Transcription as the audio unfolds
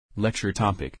Lecture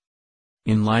topic: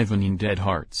 Enlivening Dead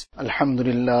Hearts.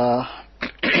 Alhamdulillah.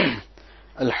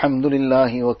 Alhamdulillah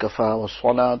wa kafa wa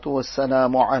salatu wa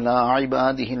salamu ala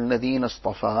ibadihi alladhina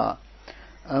istafa.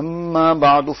 Amma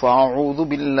ba'du fa'a'udhu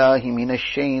billahi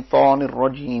minash shaytanir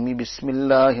rajim.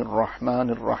 Bismillahir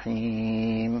rahmanir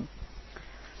rahim.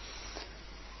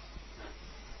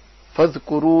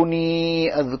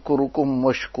 فاذكروني أذكركم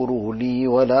واشكروا لي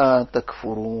ولا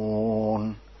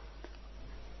تكفرون.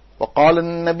 وقال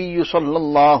النبي صلى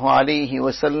الله عليه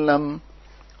وسلم: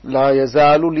 لا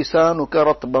يزال لسانك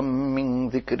رطبا من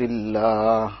ذكر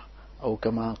الله، أو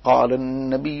كما قال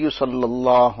النبي صلى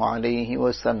الله عليه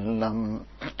وسلم.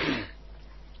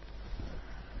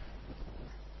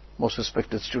 Most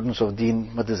respected students of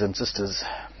Deen, mothers and sisters,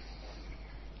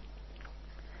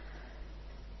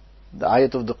 the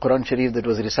ayat of the Quran Sharif that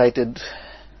was recited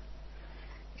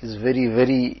is very,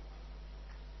 very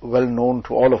well known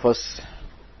to all of us.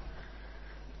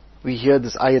 We hear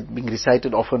this ayat being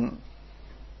recited often.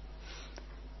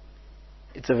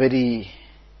 It's a very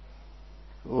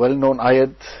well-known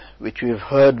ayat which we have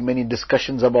heard many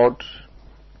discussions about.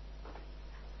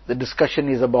 The discussion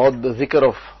is about the zikr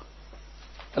of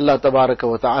Allah Tabaraka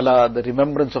wa Ta'ala, the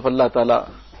remembrance of Allah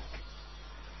Ta'ala.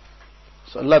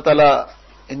 So Allah Ta'ala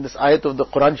in this ayat of the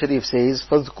Quran Sharif says,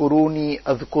 فَاذْكُرُونِي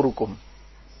أَذْكُرُكُمْ.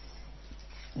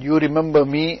 You remember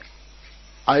me,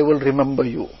 I will remember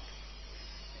you.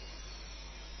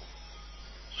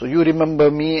 So you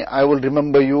remember me, I will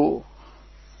remember you.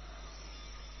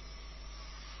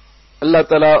 Allah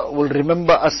Ta'ala will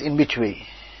remember us in which way?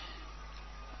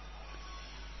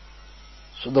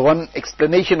 So the one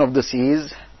explanation of this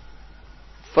is,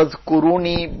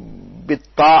 فَاذْكُرُونِي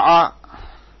بِالطَّاعَةِ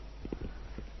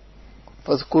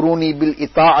فَاذْكُرُونِي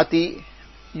بِالْإِطَاعَةِ.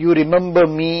 You remember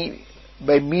me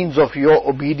by means of your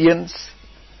obedience,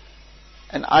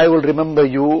 and I will remember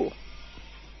you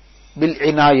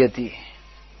بِالْعِنَايَةِ,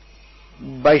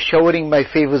 by showering my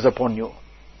favors upon you.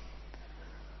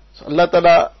 So Allah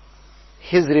Ta'ala,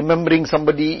 His remembering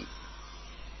somebody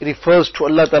refers to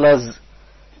Allah Ta'ala's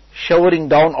showering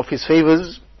down of His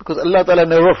favors, because Allah Ta'ala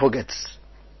never forgets.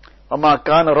 وَمَا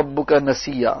كَانَ رَبُّكَ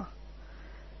نَسِيًّا.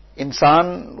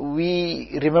 Insan,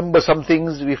 we remember some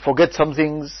things, we forget some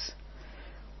things.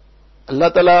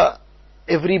 Allah Ta'ala,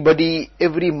 everybody,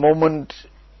 every moment,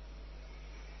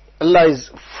 Allah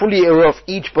is fully aware of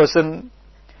each person,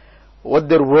 what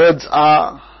their words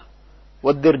are,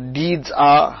 what their deeds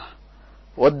are,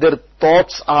 what their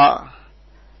thoughts are.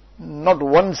 Not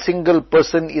one single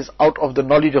person is out of the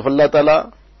knowledge of Allah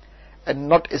Ta'ala, and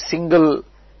not a single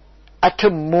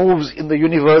atom moves in the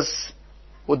universe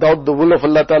without the will of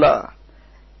Allah Ta'ala,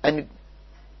 and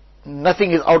nothing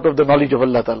is out of the knowledge of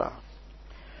Allah Ta'ala.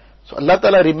 So Allah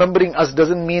Ta'ala remembering us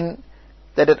doesn't mean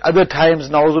that at other times,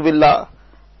 na'uzubillah,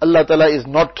 Allah Ta'ala is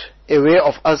not aware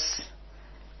of us.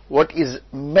 What is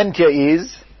meant here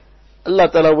is, Allah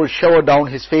Ta'ala will shower down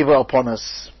His favor upon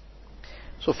us.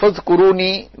 So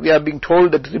فَاذْكُرُونِي, we are being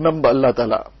told that remember Allah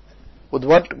Ta'ala. With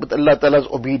what? With Allah Ta'ala's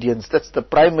obedience. That's the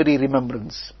primary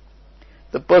remembrance.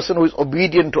 The person who is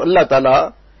obedient to Allah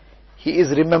Ta'ala, he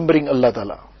is remembering Allah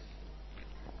Ta'ala.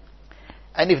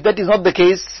 And if that is not the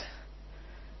case,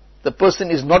 the person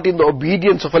is not in the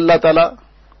obedience of Allah Ta'ala,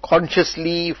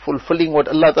 consciously fulfilling what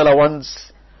Allah Ta'ala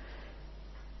wants.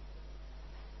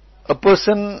 A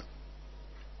person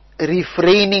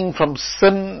refraining from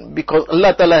sin because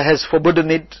Allah Ta'ala has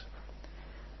forbidden it.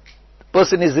 The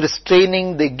person is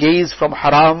restraining the gaze from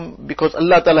haram because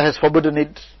Allah Ta'ala has forbidden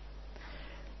it.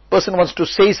 Person wants to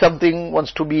say something,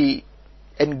 wants to be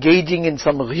engaging in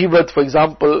some ghibat, for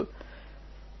example.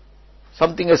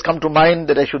 Something has come to mind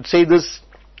that I should say this.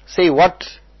 Say what?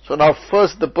 So now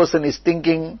first the person is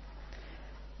thinking,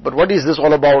 but what is this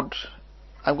all about?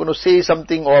 I'm going to say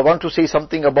something, or I want to say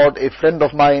something about a friend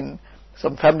of mine,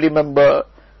 some family member,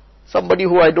 somebody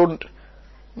who I don't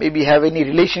maybe have any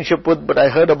relationship with, but I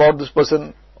heard about this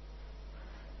person.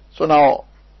 So now,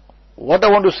 what I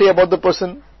want to say about the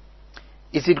person,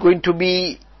 is it going to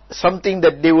be something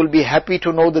that they will be happy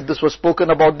to know that this was spoken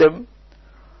about them,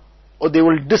 or they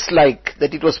will dislike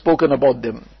that it was spoken about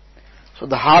them? So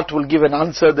the heart will give an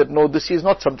answer that no, this is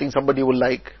not something somebody will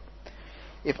like.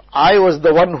 If I was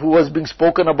the one who was being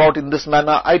spoken about in this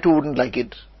manner, I too wouldn't like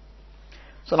it.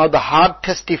 So now the heart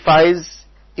testifies,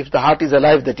 if the heart is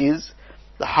alive that is,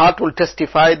 the heart will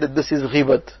testify that this is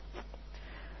ghibat.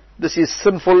 This is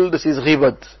sinful, this is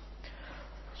ghibat.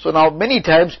 So now many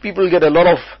times people get a lot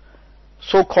of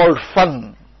so-called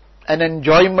fun and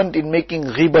enjoyment in making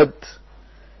ghibat,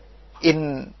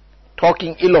 in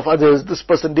talking ill of others. This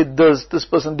person did this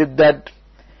person did that,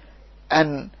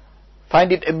 and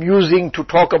find it amusing to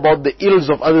talk about the ills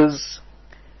of others.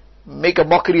 make a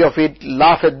mockery of it,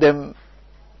 laugh at them.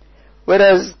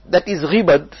 Whereas that is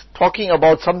ghibat, talking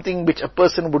about something which a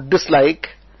person would dislike.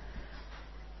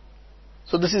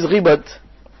 So this is ghibat.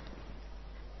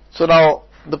 So now,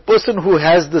 the person who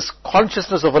has this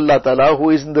consciousness of Allah Ta'ala, who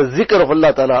is in the zikr of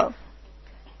Allah Ta'ala,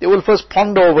 they will first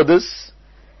ponder over this,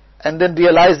 and then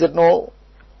realize that no,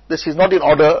 this is not in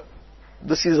order,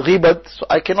 this is ghibat, so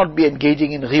I cannot be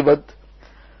engaging in ghibat.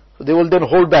 So they will then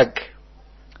hold back.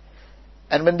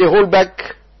 And when they hold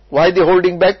back, why are they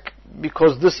holding back?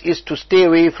 Because this is to stay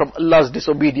away from Allah's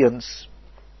disobedience.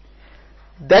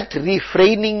 That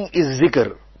refraining is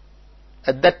zikr.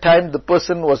 At that time the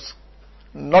person was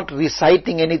not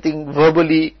reciting anything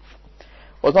verbally,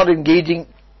 was not engaging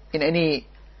in any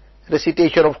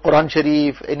recitation of Quran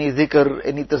Sharif, any zikr,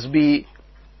 any tasbih,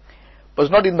 was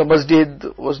not in the masjid,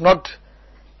 was not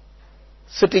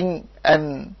sitting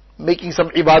and making some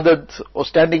ibadat or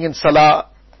standing in salah.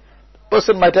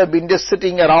 Person might have been just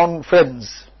sitting around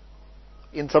friends,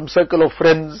 in some circle of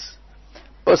friends.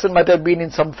 Person might have been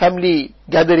in some family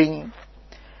gathering,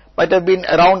 might have been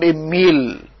around a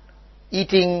meal,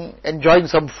 eating, enjoying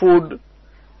some food,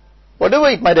 whatever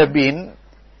it might have been,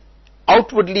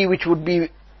 outwardly which would be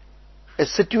a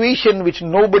situation which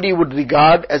nobody would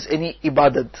regard as any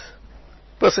ibadat.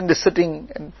 Person is sitting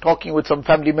and talking with some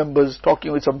family members,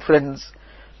 talking with some friends.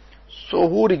 So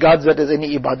who regards that as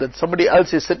any ibadat? Somebody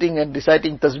else is sitting and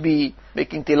reciting tasbih,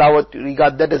 making tilawat,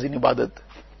 regard that as an ibadat.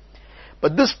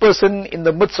 But this person, in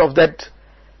the midst of that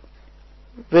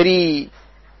very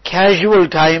casual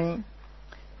time,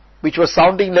 which was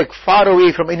sounding like far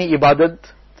away from any ibadat,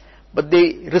 but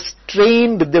they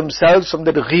restrained themselves from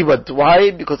that ghibat.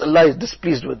 Why? Because Allah is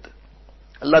displeased with.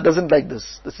 Allah doesn't like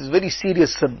this. This is very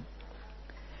serious sin.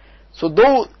 So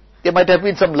though there might have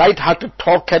been some light-hearted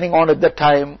talk carrying on at that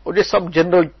time, or just some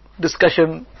general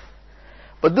discussion,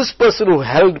 but this person who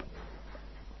held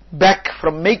back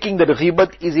from making that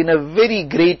ghibat is in a very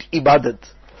great ibadat.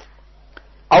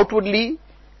 Outwardly,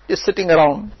 just sitting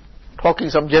around, talking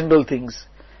some general things,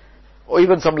 or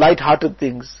even some light-hearted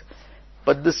things.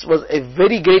 But this was a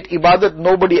very great ibadat,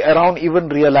 nobody around even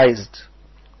realized.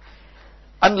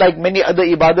 Unlike many other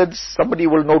ibadats, somebody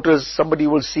will notice, somebody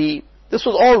will see. This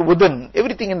was all within,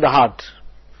 everything in the heart.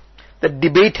 The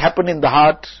debate happened in the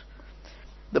heart.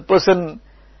 The person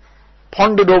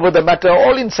pondered over the matter,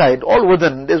 all inside, all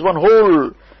within. There's one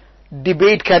whole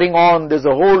debate carrying on, there's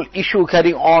a whole issue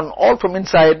carrying on, all from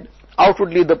inside.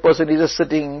 Outwardly the person is just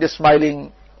sitting, just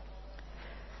smiling.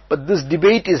 But this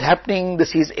debate is happening,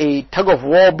 this is a tug of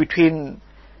war between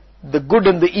the good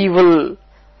and the evil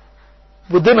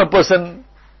within a person,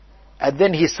 and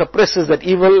then he suppresses that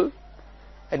evil,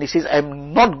 and he says,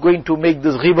 I'm not going to make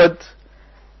this ghibat.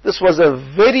 This was a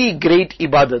very great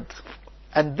ibadat,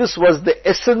 and this was the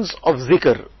essence of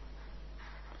zikr.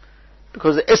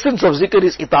 Because the essence of zikr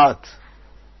is itaat.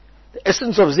 The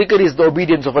essence of zikr is the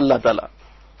obedience of Allah Ta'ala.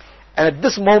 And at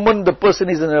this moment the person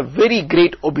is in a very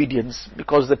great obedience,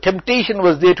 because the temptation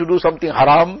was there to do something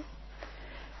haram,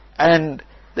 and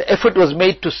the effort was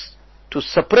made to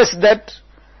suppress that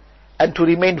and to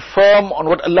remain firm on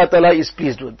what Allah Ta'ala is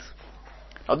pleased with.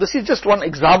 Now this is just one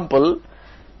example.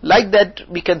 Like that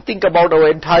we can think about our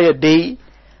entire day,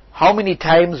 how many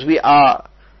times we are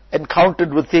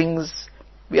encountered with things,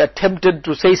 we are tempted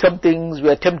to say some things, we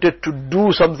are tempted to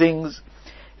do some things,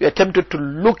 we are tempted to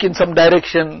look in some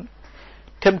direction,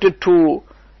 tempted to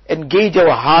engage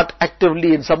our heart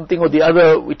actively in something or the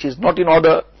other which is not in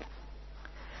order.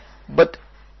 But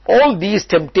all these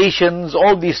temptations,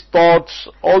 all these thoughts,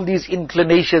 all these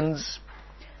inclinations,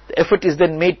 the effort is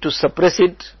then made to suppress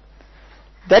it.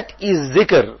 That is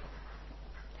zikr.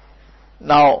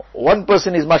 Now, one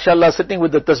person is, mashallah, sitting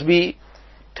with the tasbih,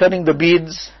 turning the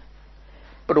beads,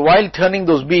 but while turning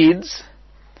those beads,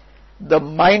 the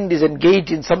mind is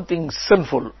engaged in something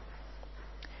sinful.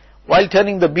 While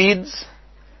turning the beads,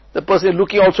 the person is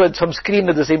looking also at some screen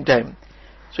at the same time.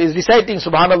 So he's reciting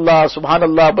Subhanallah,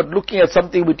 Subhanallah, but looking at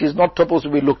something which is not supposed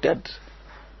to be looked at.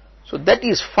 So that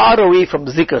is far away from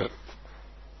zikr.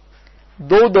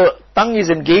 Though the tongue is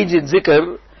engaged in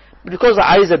zikr, because the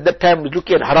eyes at that time is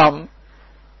looking at haram,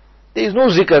 there is no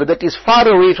zikr. That is far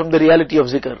away from the reality of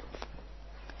zikr.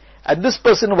 And this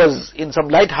person was in some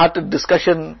light-hearted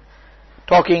discussion,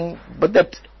 talking, but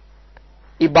that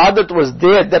ibadat was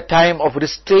there at that time of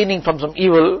restraining from some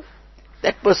evil.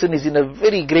 That person is in a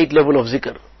very great level of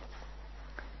zikr.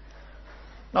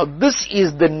 Now this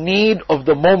is the need of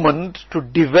the moment, to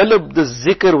develop the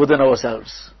zikr within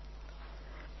ourselves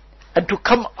and to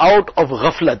come out of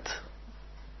ghaflat.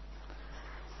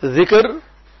 Zikr,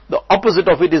 the opposite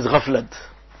of it is ghaflat.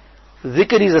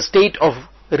 Zikr is a state of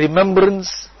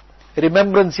remembrance,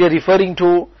 remembrance here referring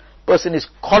to, person is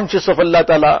conscious of Allah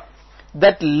Ta'ala,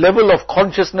 that level of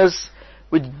consciousness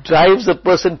which drives a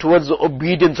person towards the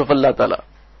obedience of Allah Ta'ala.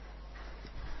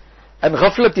 And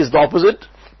ghaflat is the opposite.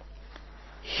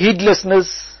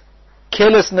 Heedlessness,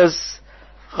 carelessness.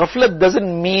 Ghaflat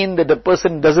doesn't mean that the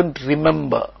person doesn't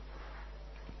remember.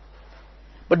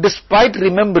 But despite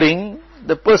remembering,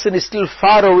 the person is still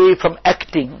far away from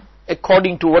acting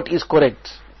according to what is correct.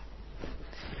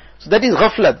 So that is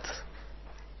ghaflat.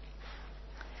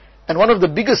 And one of the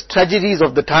biggest tragedies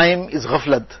of the time is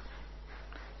ghaflat.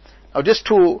 Now just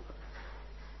to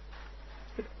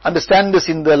understand this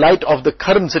in the light of the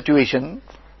current situation,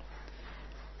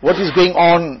 what is going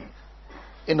on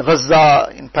in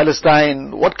Gaza, in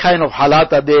Palestine, what kind of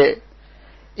halat are there?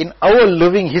 In our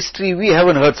living history, we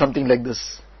haven't heard something like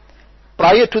this.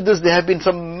 Prior to this, there have been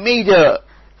some major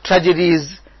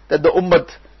tragedies that the ummah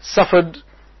suffered,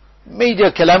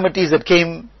 major calamities that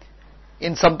came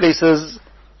in some places.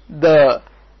 The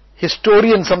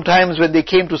historians sometimes, when they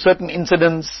came to certain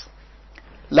incidents,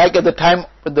 like at the time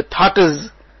when the Tartars,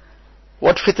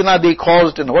 what fitna they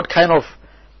caused and what kind of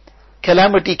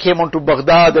calamity came onto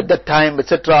Baghdad at that time,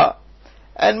 etc.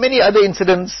 And many other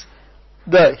incidents.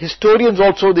 The historians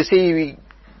also, they say,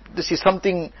 this is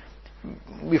something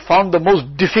we found the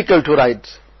most difficult to write.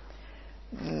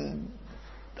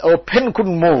 Our pen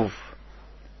couldn't move.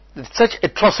 Such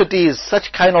atrocities,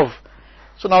 such kind of...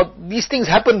 So now, these things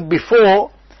happened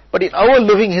before, but in our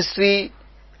living history,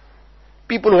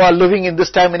 people who are living in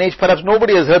this time and age, perhaps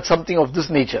nobody has heard something of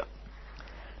this nature.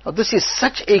 Now this is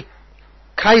such a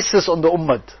crisis on the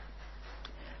ummah.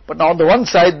 But now on the one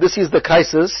side, this is the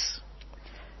crisis.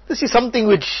 This is something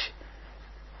which,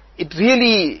 it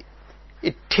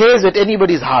tears at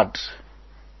anybody's heart.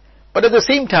 But at the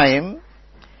same time,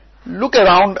 look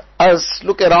around us,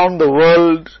 look around the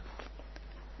world.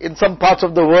 In some parts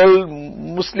of the world,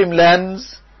 Muslim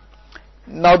lands,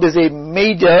 now there's a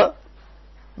major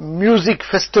music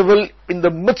festival in the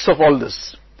midst of all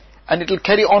this. And it will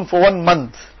carry on for 1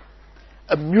 month.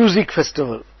 A music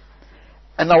festival.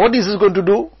 And now what is this going to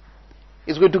do?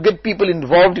 It's going to get people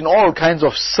involved in all kinds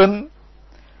of sin,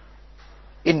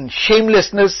 in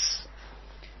shamelessness.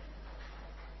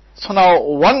 So now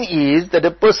one is that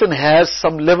a person has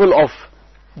some level of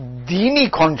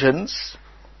deeni conscience,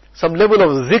 some level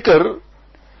of zikr,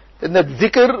 then that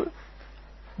zikr,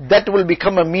 that will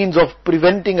become a means of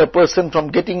preventing a person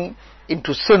from getting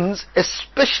into sins,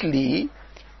 especially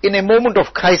in a moment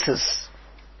of crisis.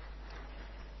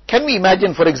 Can we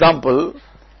imagine, for example,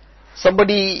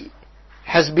 somebody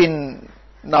has been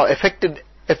now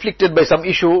afflicted by some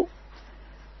issue,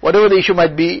 whatever the issue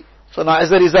might be. So now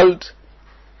as a result,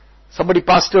 somebody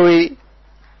passed away,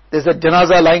 there's a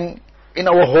janazah lying in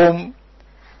our home.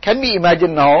 Can we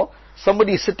imagine now,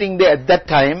 somebody sitting there at that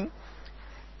time,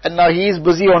 and now he is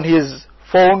busy on his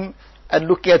phone and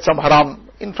looking at some haram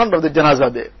in front of the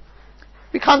janazah there.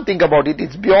 We can't think about it,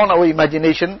 it's beyond our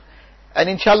imagination, and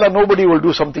inshallah nobody will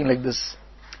do something like this.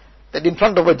 That in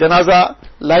front of a janazah,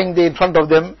 lying there in front of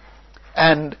them,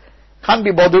 and can't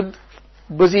be bothered,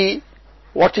 busy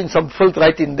watching some filth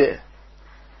right in there.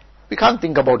 We can't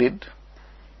think about it.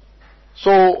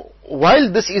 So,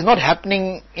 while this is not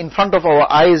happening in front of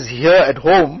our eyes here at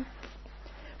home,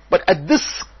 but at this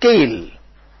scale,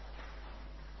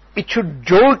 it should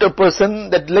jolt a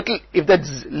person that little, if that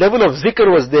level of zikr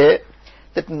was there,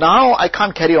 that now I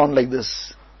can't carry on like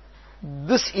this.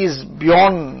 This is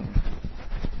beyond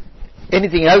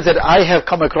anything else that I have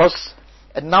come across,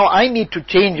 and now I need to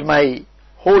change my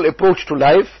whole approach to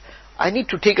life. I need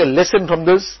to take a lesson from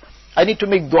this. I need to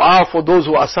make dua for those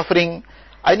who are suffering.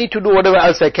 I need to do whatever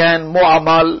else I can, more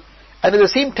amal, and at the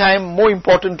same time, more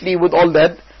importantly with all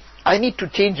that, I need to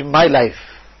change my life.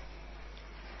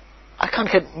 I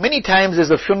can't get, many times there's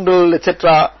a funeral,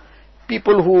 etc.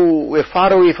 People who were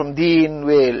far away from deen,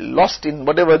 were lost in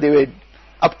whatever they were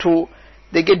up to,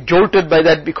 they get jolted by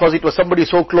that because it was somebody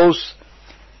so close.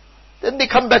 Then they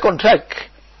come back on track.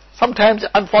 Sometimes,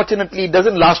 unfortunately, it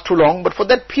doesn't last too long, but for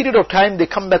that period of time, they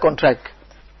come back on track.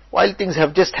 While things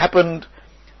have just happened,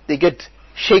 they get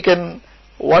shaken.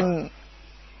 1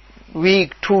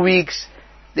 week, 2 weeks,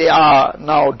 they are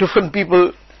now different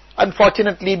people.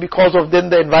 Unfortunately, because of then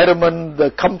the environment,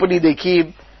 the company they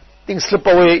keep, things slip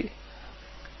away.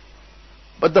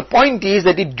 But the point is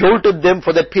that it jolted them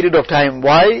for that period of time.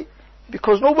 Why?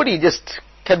 Because nobody just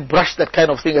can brush that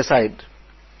kind of thing aside.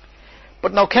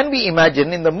 But now can we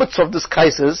imagine in the midst of this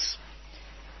crisis,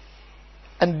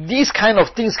 and these kind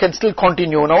of things can still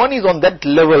continue. Now one is on that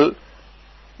level,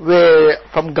 where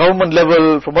from government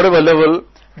level, from whatever level,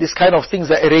 these kind of things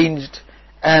are arranged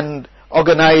and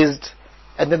organized,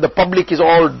 and then the public is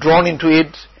all drawn into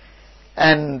it,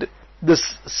 and this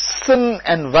sin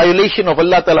and violation of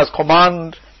Allah Ta'ala's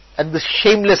command, and this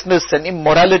shamelessness and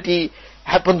immorality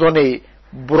happens on a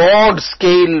broad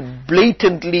scale,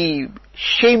 blatantly,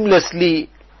 shamelessly.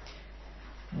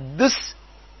 This,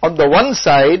 on the one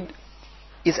side,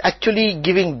 is actually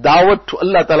giving da'wat to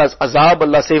Allah Ta'ala's azab,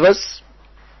 Allah save us.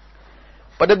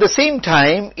 But at the same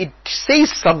time, it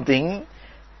says something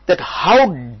that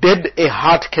how dead a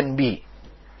heart can be.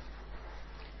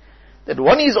 That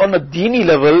one is on a deeni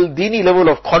level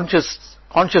of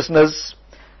consciousness,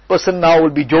 person now will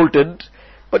be jolted,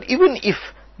 but even if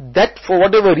that for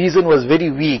whatever reason was very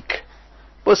weak,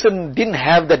 person didn't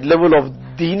have that level of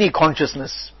deeni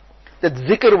consciousness, that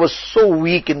zikr was so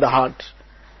weak in the heart,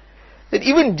 that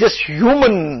even just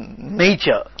human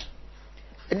nature,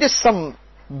 and just some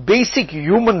basic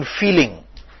human feeling,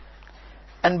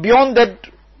 and beyond that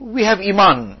we have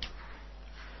iman.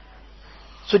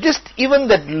 So just even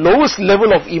that lowest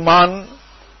level of iman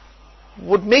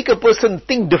would make a person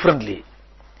think differently.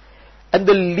 And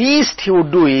the least he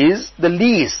would do is, they'll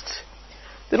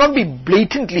not be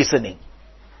blatantly sinning.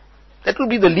 That will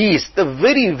be the least, the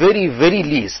very, very, very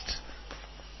least.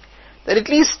 That at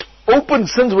least open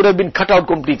sins would have been cut out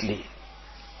completely.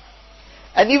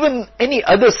 And even any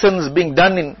other sins being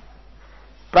done in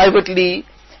privately,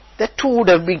 that too would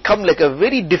have become like a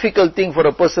very difficult thing for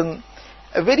a person,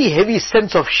 a very heavy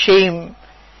sense of shame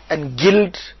and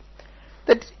guilt,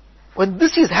 that when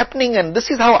this is happening and this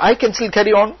is how I can still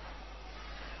carry on.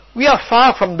 We are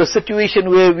far from the situation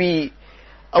where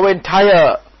our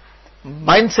entire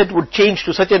mindset would change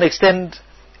to such an extent,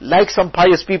 like some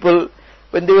pious people,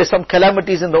 when there were some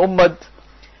calamities in the ummah,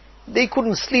 they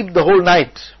couldn't sleep the whole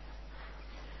night.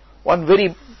 One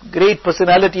very great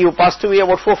personality who passed away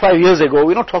about 4 or 5 years ago,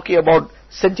 we're not talking about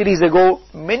centuries ago,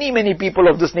 many people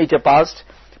of this nature passed,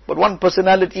 but one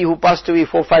personality who passed away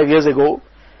 4 or 5 years ago,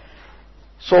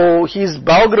 so his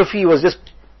biography was just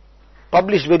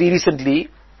published very recently,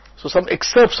 so some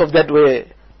excerpts of that were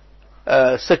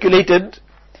circulated.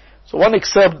 So one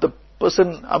excerpt, the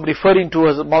person I'm referring to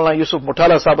was Maulana Yusuf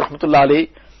Mutala Sahib Rahmatullah Alayh,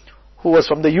 who was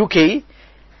from the UK,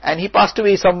 and he passed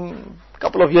away some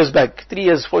couple of years back, 3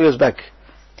 years, 4 years back.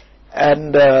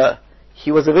 And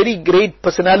he was a very great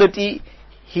personality.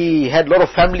 He had a lot of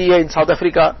family here in South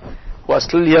Africa who are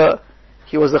still here.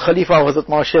 He was the Khalifa of Hazrat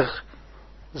Maulana Sheikh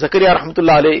Zakaria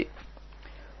Rahmatullah Alayh.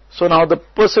 So now the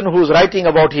person who's writing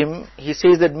about him, he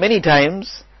says that many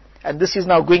times, and this is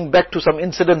now going back to some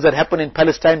incidents that happened in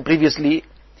Palestine previously.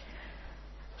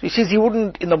 So he says he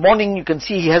wouldn't, in the morning you can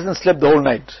see he hasn't slept the whole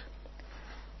night.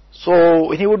 So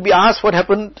when he would be asked what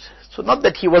happened, so not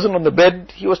that he wasn't on the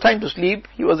bed, he was trying to sleep,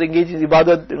 he was engaged in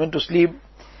ibadat, he went to sleep,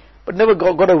 but never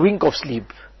got a wink of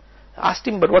sleep. I asked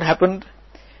him, but what happened?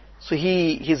 So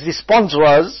his response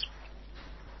was,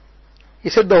 he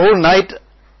said, the whole night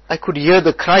I could hear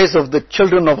the cries of the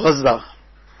children of Gaza.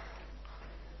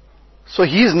 So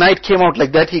his night came out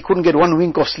like that, he couldn't get one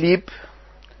wink of sleep.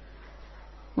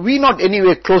 We not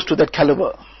anywhere close to that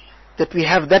caliber, that we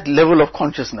have that level of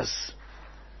consciousness.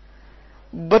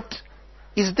 But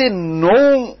is there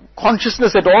no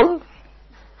consciousness at all?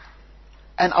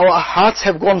 And our hearts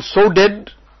have gone so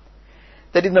dead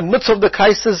that in the midst of the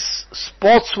crisis,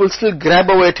 sports will still grab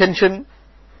our attention.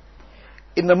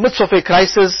 In the midst of a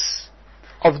crisis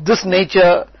of this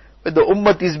nature, where the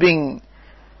ummah is being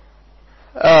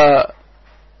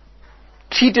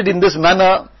treated in this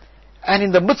manner, and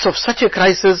in the midst of such a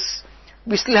crisis,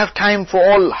 we still have time for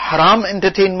all haram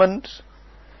entertainment.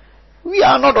 We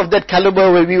are not of that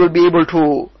caliber where we will be able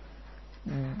to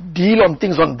deal on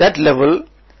things on that level.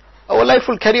 Our life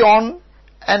will carry on,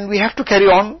 and we have to carry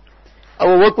on.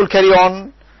 Our work will carry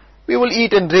on. We will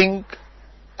eat and drink,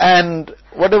 and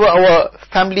whatever our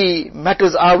family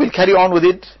matters are, we'll carry on with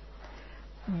it.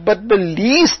 But the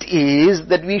least is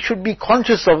that we should be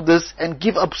conscious of this and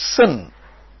give up sin.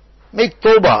 Make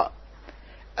tawbah.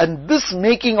 And this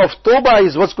making of tawbah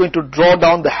is what's going to draw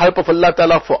down the help of Allah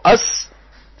Ta'ala for us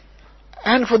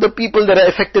and for the people that are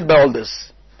affected by all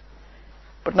this.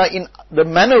 But now in the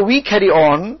manner we carry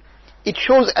on, it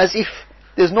shows as if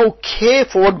there's no care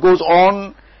for what goes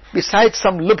on. Besides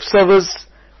some lip service,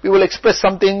 we will express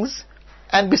some things,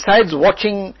 and besides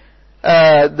watching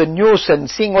the news and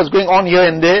seeing what's going on here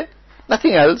and there,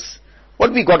 nothing else.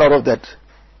 What we got out of that?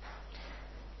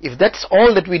 If that's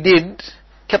all that we did,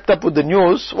 kept up with the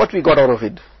news, what we got out of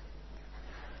it?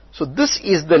 So this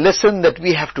is the lesson that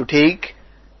we have to take.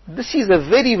 This is a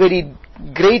very, very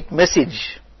great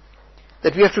message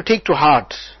that we have to take to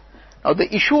heart. Now the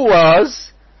issue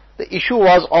was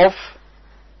of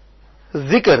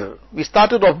zikr. We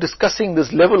started off discussing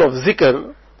this level of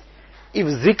zikr, If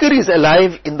zikr is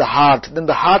alive in the heart, then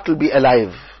the heart will be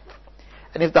alive.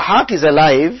 And if the heart is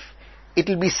alive, it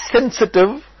will be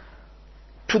sensitive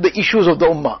to the issues of the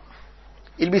ummah.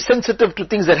 It will be sensitive to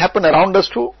things that happen around us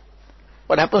too,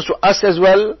 what happens to us as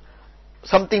well,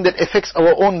 something that affects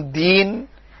our own deen,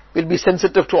 will be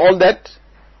sensitive to all that.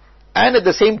 And at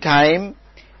the same time,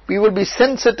 we will be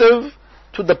sensitive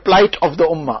to the plight of the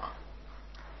ummah.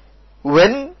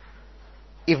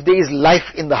 If there is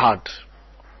life in the heart.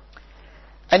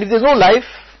 And if there's no life,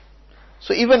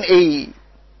 so even a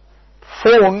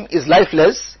phone is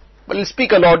lifeless, but it'll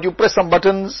speak a lot. You press some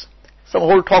buttons, some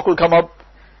whole talk will come up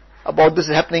about this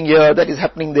is happening here, that is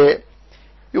happening there.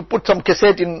 You put some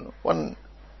cassette in, one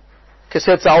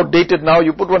cassettes are outdated now,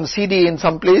 you put one CD in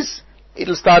some place,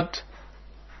 it'll start,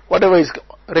 whatever is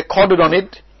recorded on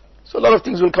it. So a lot of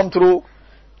things will come through,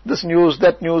 this news,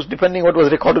 that news, depending what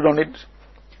was recorded on it.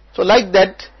 So like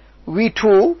that, we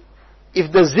too,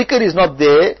 if the zikr is not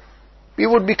there, we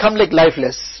would become like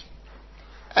lifeless.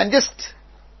 And just,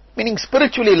 meaning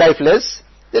spiritually lifeless,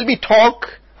 there'll be talk,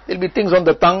 there'll be things on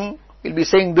the tongue, we'll be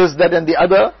saying this, that and the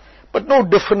other, but no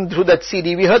different through that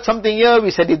CD. We heard something here,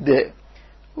 we said it there.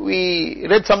 We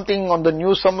read something on the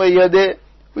news somewhere here, there,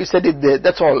 we said it there,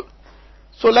 that's all.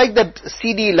 So like that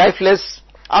CD, lifeless,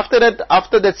 after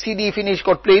that CD finish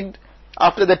got played,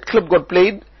 after that clip got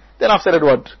played, then after that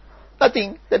what?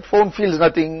 Nothing. That phone feels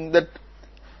nothing, that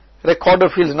recorder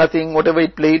feels nothing, whatever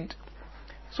it played.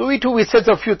 So we said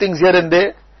a few things here and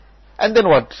there, and then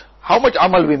what? How much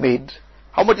amal we made?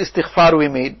 How much istighfar we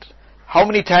made? How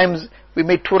many times we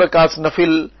made 2 rakats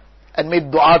nafil and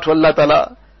made dua to Allah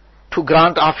Ta'ala to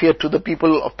grant afiyat to the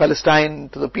people of Palestine,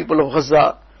 to the people of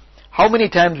Gaza? How many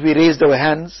times we raised our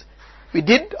hands? We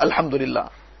did,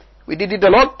 alhamdulillah. We did it a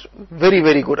lot, very,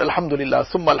 very good, alhamdulillah,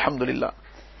 summa alhamdulillah.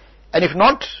 And if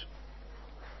not,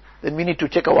 then we need to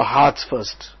check our hearts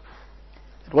first.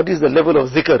 What is the level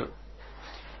of zikr?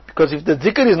 Because if the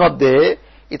zikr is not there,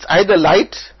 it's either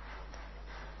light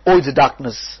or it's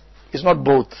darkness. It's not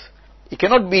both. It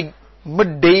cannot be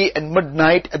midday and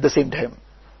midnight at the same time.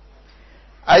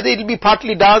 Either it will be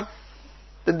partly dark,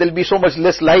 then there will be so much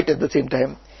less light at the same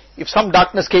time. If some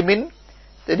darkness came in,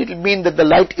 then it will mean that the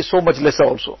light is so much lesser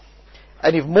also.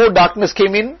 And if more darkness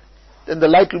came in, then the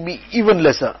light will be even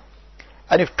lesser.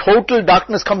 And if total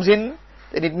darkness comes in,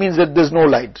 then it means that there's no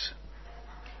light.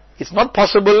 It's not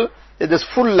possible that there's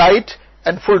full light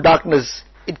and full darkness.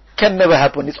 It can never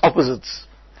happen. It's opposites.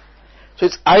 So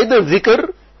it's either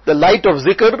zikr, the light of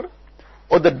zikr,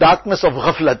 or the darkness of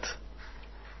ghaflat.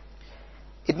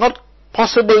 It's not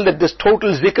possible that there's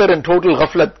total zikr and total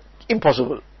ghaflat.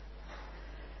 Impossible.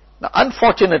 Now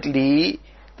unfortunately,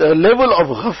 the level of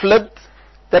ghaflat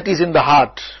that is in the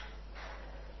heart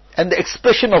and the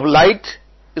expression of light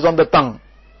is on the tongue.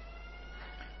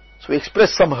 So we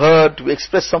express some hurt, we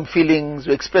express some feelings,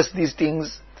 we express these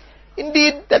things.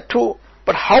 Indeed, that too.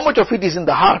 But how much of it is in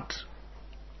the heart?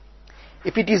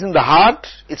 If it is in the heart,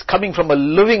 it's coming from a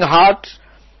living heart,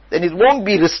 then it won't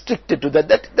be restricted to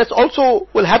that. That's also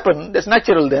will happen, that's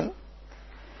natural then.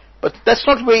 But that's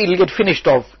not where it'll get finished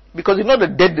off, because it's not a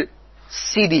dead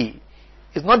CD.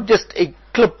 It's not just a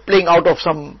clip playing out of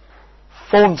some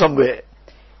phone somewhere.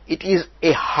 It is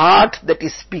a heart that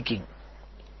is speaking.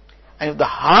 And if the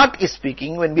heart is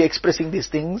speaking, when we are expressing these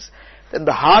things, then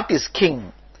the heart is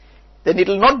king. Then it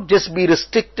will not just be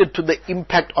restricted to the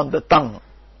impact on the tongue,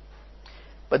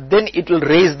 but then it will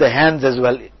raise the hands as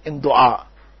well in dua.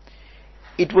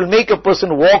 It will make a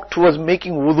person walk towards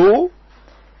making wudu,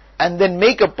 and then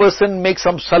make a person make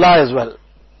some salah as well.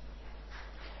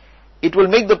 It will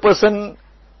make the person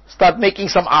start making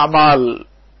some amal.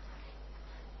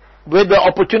 Where the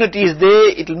opportunity is there,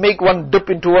 it will make one dip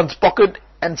into one's pocket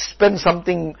and spend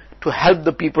something to help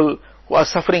the people who are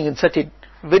suffering in such a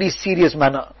very serious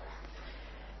manner.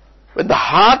 When the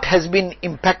heart has been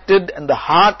impacted and the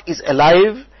heart is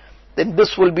alive, then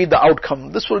this will be the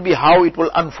outcome. This will be how it will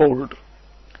unfold.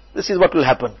 This is what will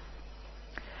happen.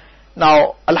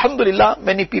 Now, alhamdulillah,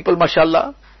 many people,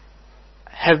 mashallah,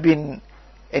 have been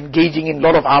engaging in a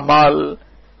lot of amal,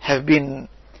 have been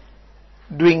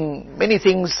doing many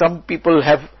things. Some people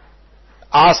have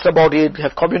asked about it,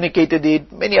 have communicated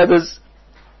it, many others.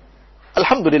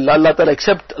 Alhamdulillah, Allah Ta'ala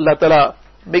accept, Allah Ta'ala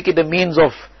make it a means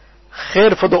of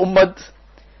khair for the ummah.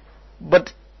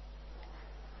 But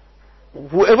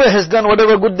whoever has done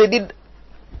whatever good they did,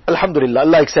 alhamdulillah,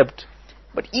 Allah accept.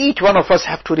 But each one of us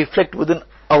have to reflect within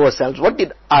ourselves. What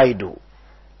did I do?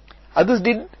 Others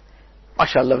did,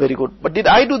 mashallah, very good. But did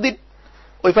I do it?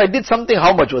 Or if I did something,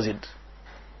 how much was it?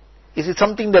 Is it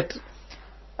something that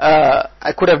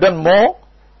I could have done more?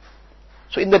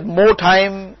 So in that more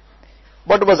time,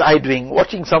 What was I doing?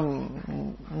 Watching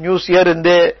some news here and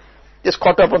there, just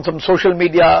caught up on some social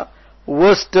media,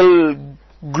 worse still,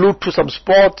 glued to some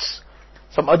sports,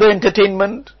 some other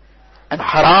entertainment, and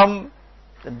haram,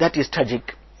 then that is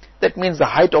tragic. That means the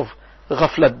height of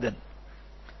ghaflat then.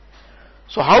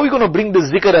 So how are we going to bring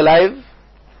this zikr alive?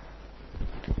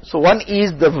 So one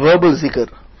is the verbal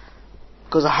zikr.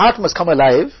 Because the heart must come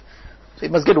alive, so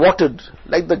it must get watered.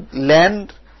 Like the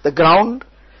land, the ground,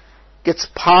 gets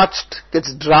parched,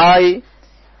 gets dry,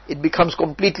 it becomes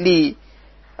completely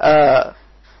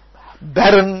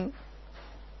barren.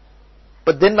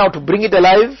 But then now to bring it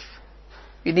alive,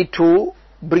 we need to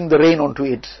bring the rain onto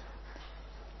it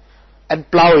and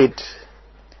plow it.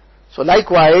 So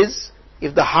likewise,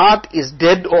 if the heart is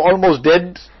dead or almost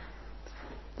dead,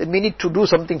 then we need to do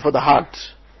something for the heart.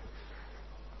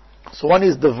 So one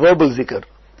is the verbal zikr.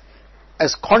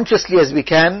 As consciously as we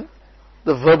can,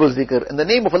 the verbal zikr. And the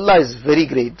name of Allah is very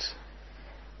great.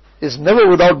 It's never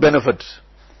without benefit.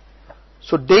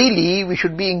 So daily we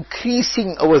should be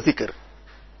increasing our zikr.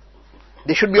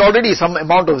 There should be already some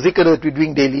amount of zikr that we're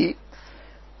doing daily,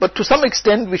 but to some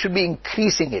extent we should be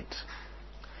increasing it.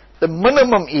 The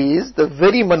minimum is, the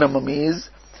very minimum is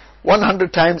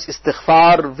 100 times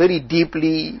istighfar very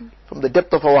deeply from the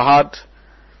depth of our heart,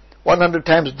 100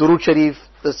 times durood sharif,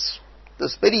 this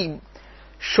very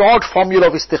short formula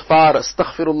of istighfar,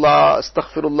 astaghfirullah,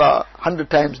 astaghfirullah, 100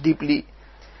 times deeply,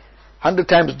 100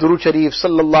 times durood sharif,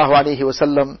 sallallahu alayhi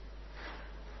wasallam.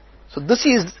 So this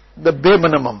is the bare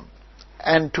minimum.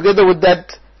 And together with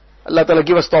that, Allah Ta'ala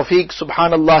give us tawfiq,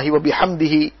 subhanallahi wa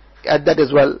bihamdihi, add that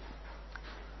as well.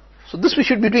 So this we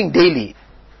should be doing daily.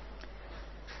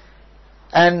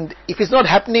 And if it's not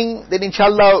happening, then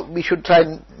inshallah we should try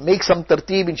and make some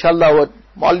tarteeb. Inshallah our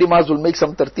muallimas will make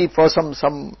some tarteeb for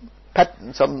some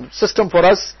system for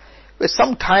us, where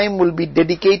some time will be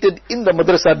dedicated in the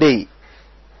madrasa day,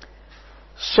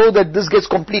 so that this gets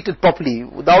completed properly,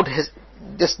 without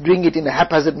just doing it in a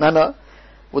haphazard manner,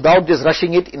 without just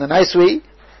rushing it in a nice way.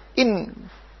 In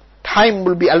time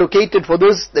will be allocated for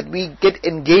this, that we get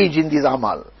engaged in these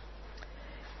amal.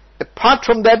 Apart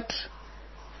from that,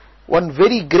 one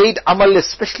very great amal,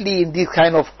 especially in these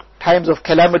kind of times of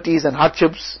calamities and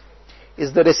hardships,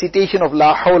 is the recitation of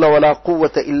La hawla wa la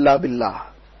quwwata illa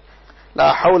billah.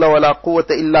 La hawla wa la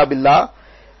quwwata illa billah.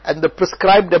 And the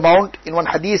prescribed amount, in one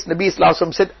hadith, Nabi Sallallahu Alaihi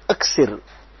Wasallam said, Aksir,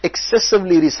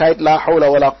 excessively recite La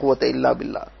hawla wa la quwwata illa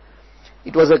billah.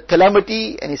 It was a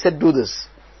calamity, and he said, do this.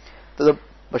 So the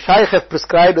Mashaykh have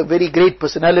prescribed, a very great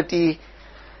personality,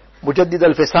 Mujaddid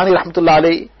al-Faisani rahmatullah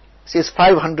alayhi, says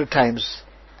 500 times.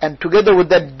 And together with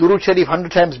that, durood sharif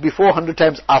 100 times before, 100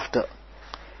 times after.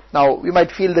 Now, we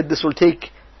might feel that this will take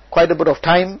quite a bit of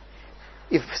time.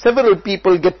 If several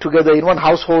people get together in one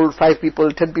household, 5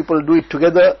 people, 10 people do it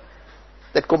together,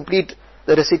 that complete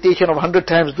the recitation of 100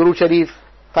 times durood sharif,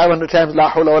 500 times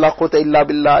la hawla wa la quwwata illa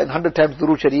billah, and 100 times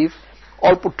durood sharif,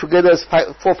 all put together,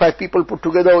 4 or 5 people put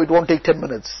together, it won't take 10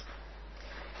 minutes.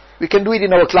 We can do it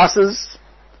in our classes,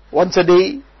 once a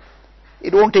day,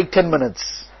 it won't take 10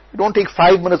 minutes. It won't take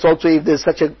 5 minutes also if there's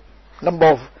such a number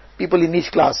of people in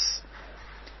each class.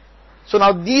 So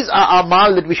now these are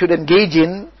amal that we should engage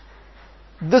in.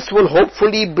 This will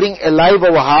hopefully bring alive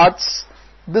our hearts.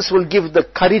 This will give the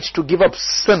courage to give up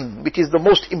sin, which is the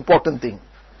most important thing.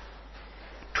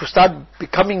 To start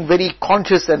becoming very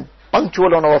conscious and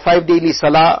punctual on our 5 daily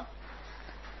salah,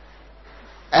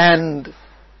 and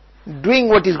doing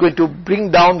what is going to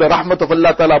bring down the rahmat of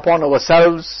Allah Ta'ala upon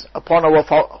ourselves, upon our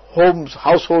homes,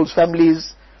 households,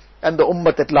 families, and the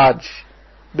ummah at large.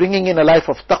 Bringing in a life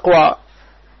of taqwa,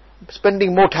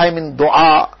 spending more time in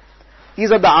dua.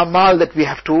 These are the amal that we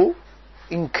have to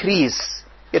increase,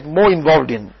 get more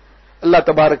involved in. Allah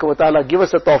Tabaraka wa Ta'ala give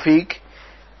us a tawfiq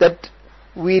that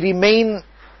we remain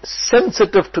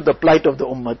sensitive to the plight of the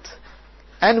ummah,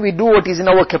 and we do what is in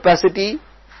our capacity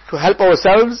to help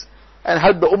ourselves and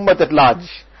help the ummah at large.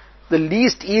 The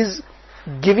least is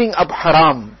giving up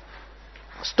haram,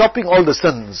 stopping all the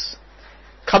sins,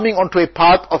 coming onto a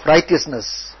path of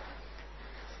righteousness.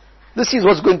 This is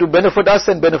what's going to benefit us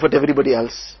and benefit everybody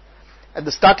else. And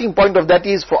the starting point of that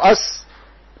is for us,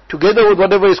 together with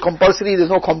whatever is compulsory,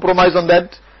 there's no compromise on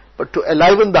that, but to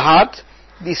enliven the heart,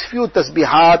 these few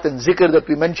tasbihat and zikr that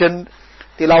we mentioned,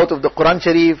 tilawat of the Quran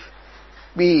Sharif,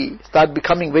 we start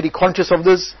becoming very conscious of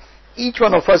this. Each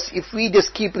one of us, if we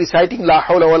just keep reciting La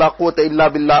hawla wa la quwwata illa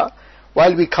billah,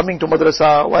 while we coming to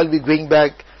madrasa, while we going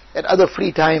back, at other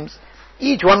free times,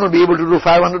 each one will be able to do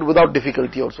 500 without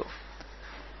difficulty also.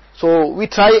 So we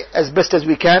try as best as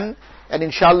we can, and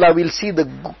inshallah we'll see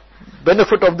the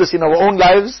benefit of this in our own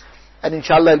lives, and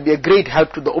inshallah it'll be a great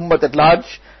help to the ummah at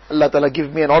large. Allah Ta'ala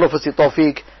give me and all of us the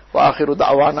tawfiq. Wa akhiru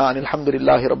da'wana and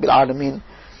alhamdulillahi rabbil alameen.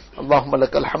 Allahumma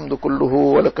laka alhamdu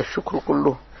kulluhu wa laka shukru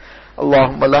kulluhu.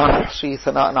 Allahumma la nuhsi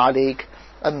thana'an alayk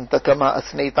anta kama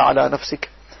athnayta ala nafsik.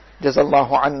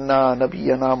 Jazallahu anna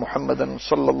nabiyyana Muhammadan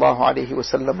sallallahu alayhi wa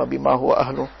sallam bima huwa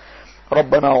ahlu.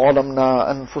 ربنا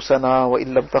ظلمنا أنفسنا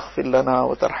وإن لم تغفر لنا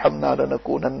وترحمنا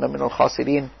لنكونن من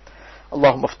الخاسرين.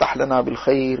 اللهم افتح لنا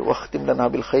بالخير واختم لنا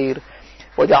بالخير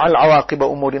واجعل عواقب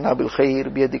أمورنا بالخير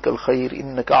بيدك الخير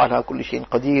إنك على كل شيء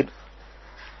قدير.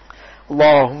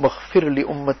 اللهم اغفر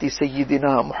لأمة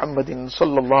سيدنا محمد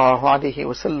صلى الله عليه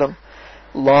وسلم.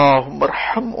 اللهم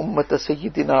ارحم أمة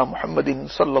سيدنا محمد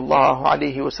صلى الله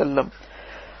عليه وسلم.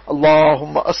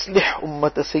 اللهم أصلح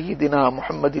أمة سيدنا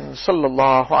محمد صلى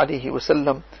الله عليه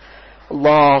وسلم.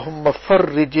 اللهم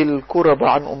فرج الكرب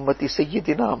عن أمة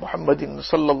سيدنا محمد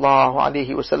صلى الله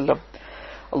عليه وسلم.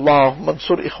 اللهم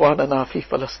انصر إخواننا في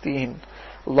فلسطين.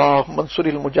 اللهم انصر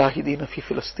المجاهدين في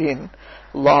فلسطين.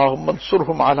 اللهم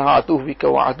انصرهم على عدوك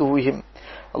وعدوهم.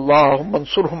 اللهم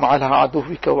انصرهم على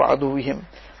عدوك وعدوهم.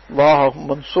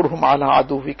 اللهم انصرهم على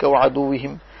عدوك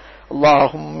وعدوهم.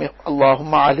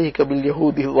 اللهم عليك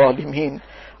باليهود الظالمين.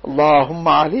 اللهم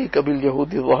عليك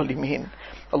باليهود الظالمين.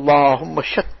 اللهم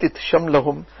شتت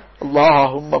شملهم.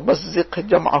 اللهم مزق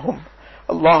جمعهم.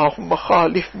 اللهم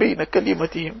خالف بين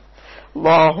كلمتهم.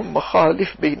 اللهم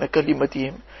خالف بين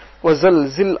كلمتهم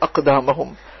وزلزل أقدامهم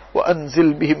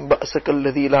وأنزل بهم بأسك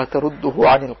الذي لا ترده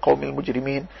عن القوم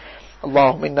المجرمين.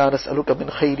 اللهم إنا نسألك من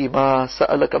خير ما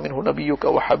سألك منه نبيك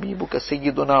وحبيبك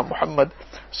سيدنا محمد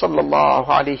صلى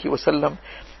الله عليه وسلم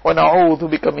ونعوذ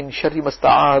بك من شر ما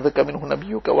استعاذك منه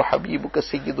نبيك وحبيبك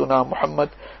سيدنا محمد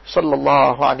صلى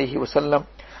الله عليه وسلم.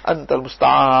 أنت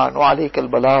المستعان وعليك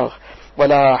البلاغ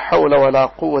ولا حول ولا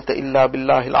قوة إلا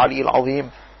بالله العلي العظيم.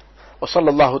 وصلى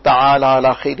الله تعالى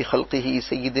على خير خلقه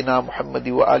سيدنا محمد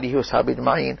وآله وصحبه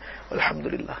أجمعين والحمد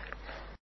لله.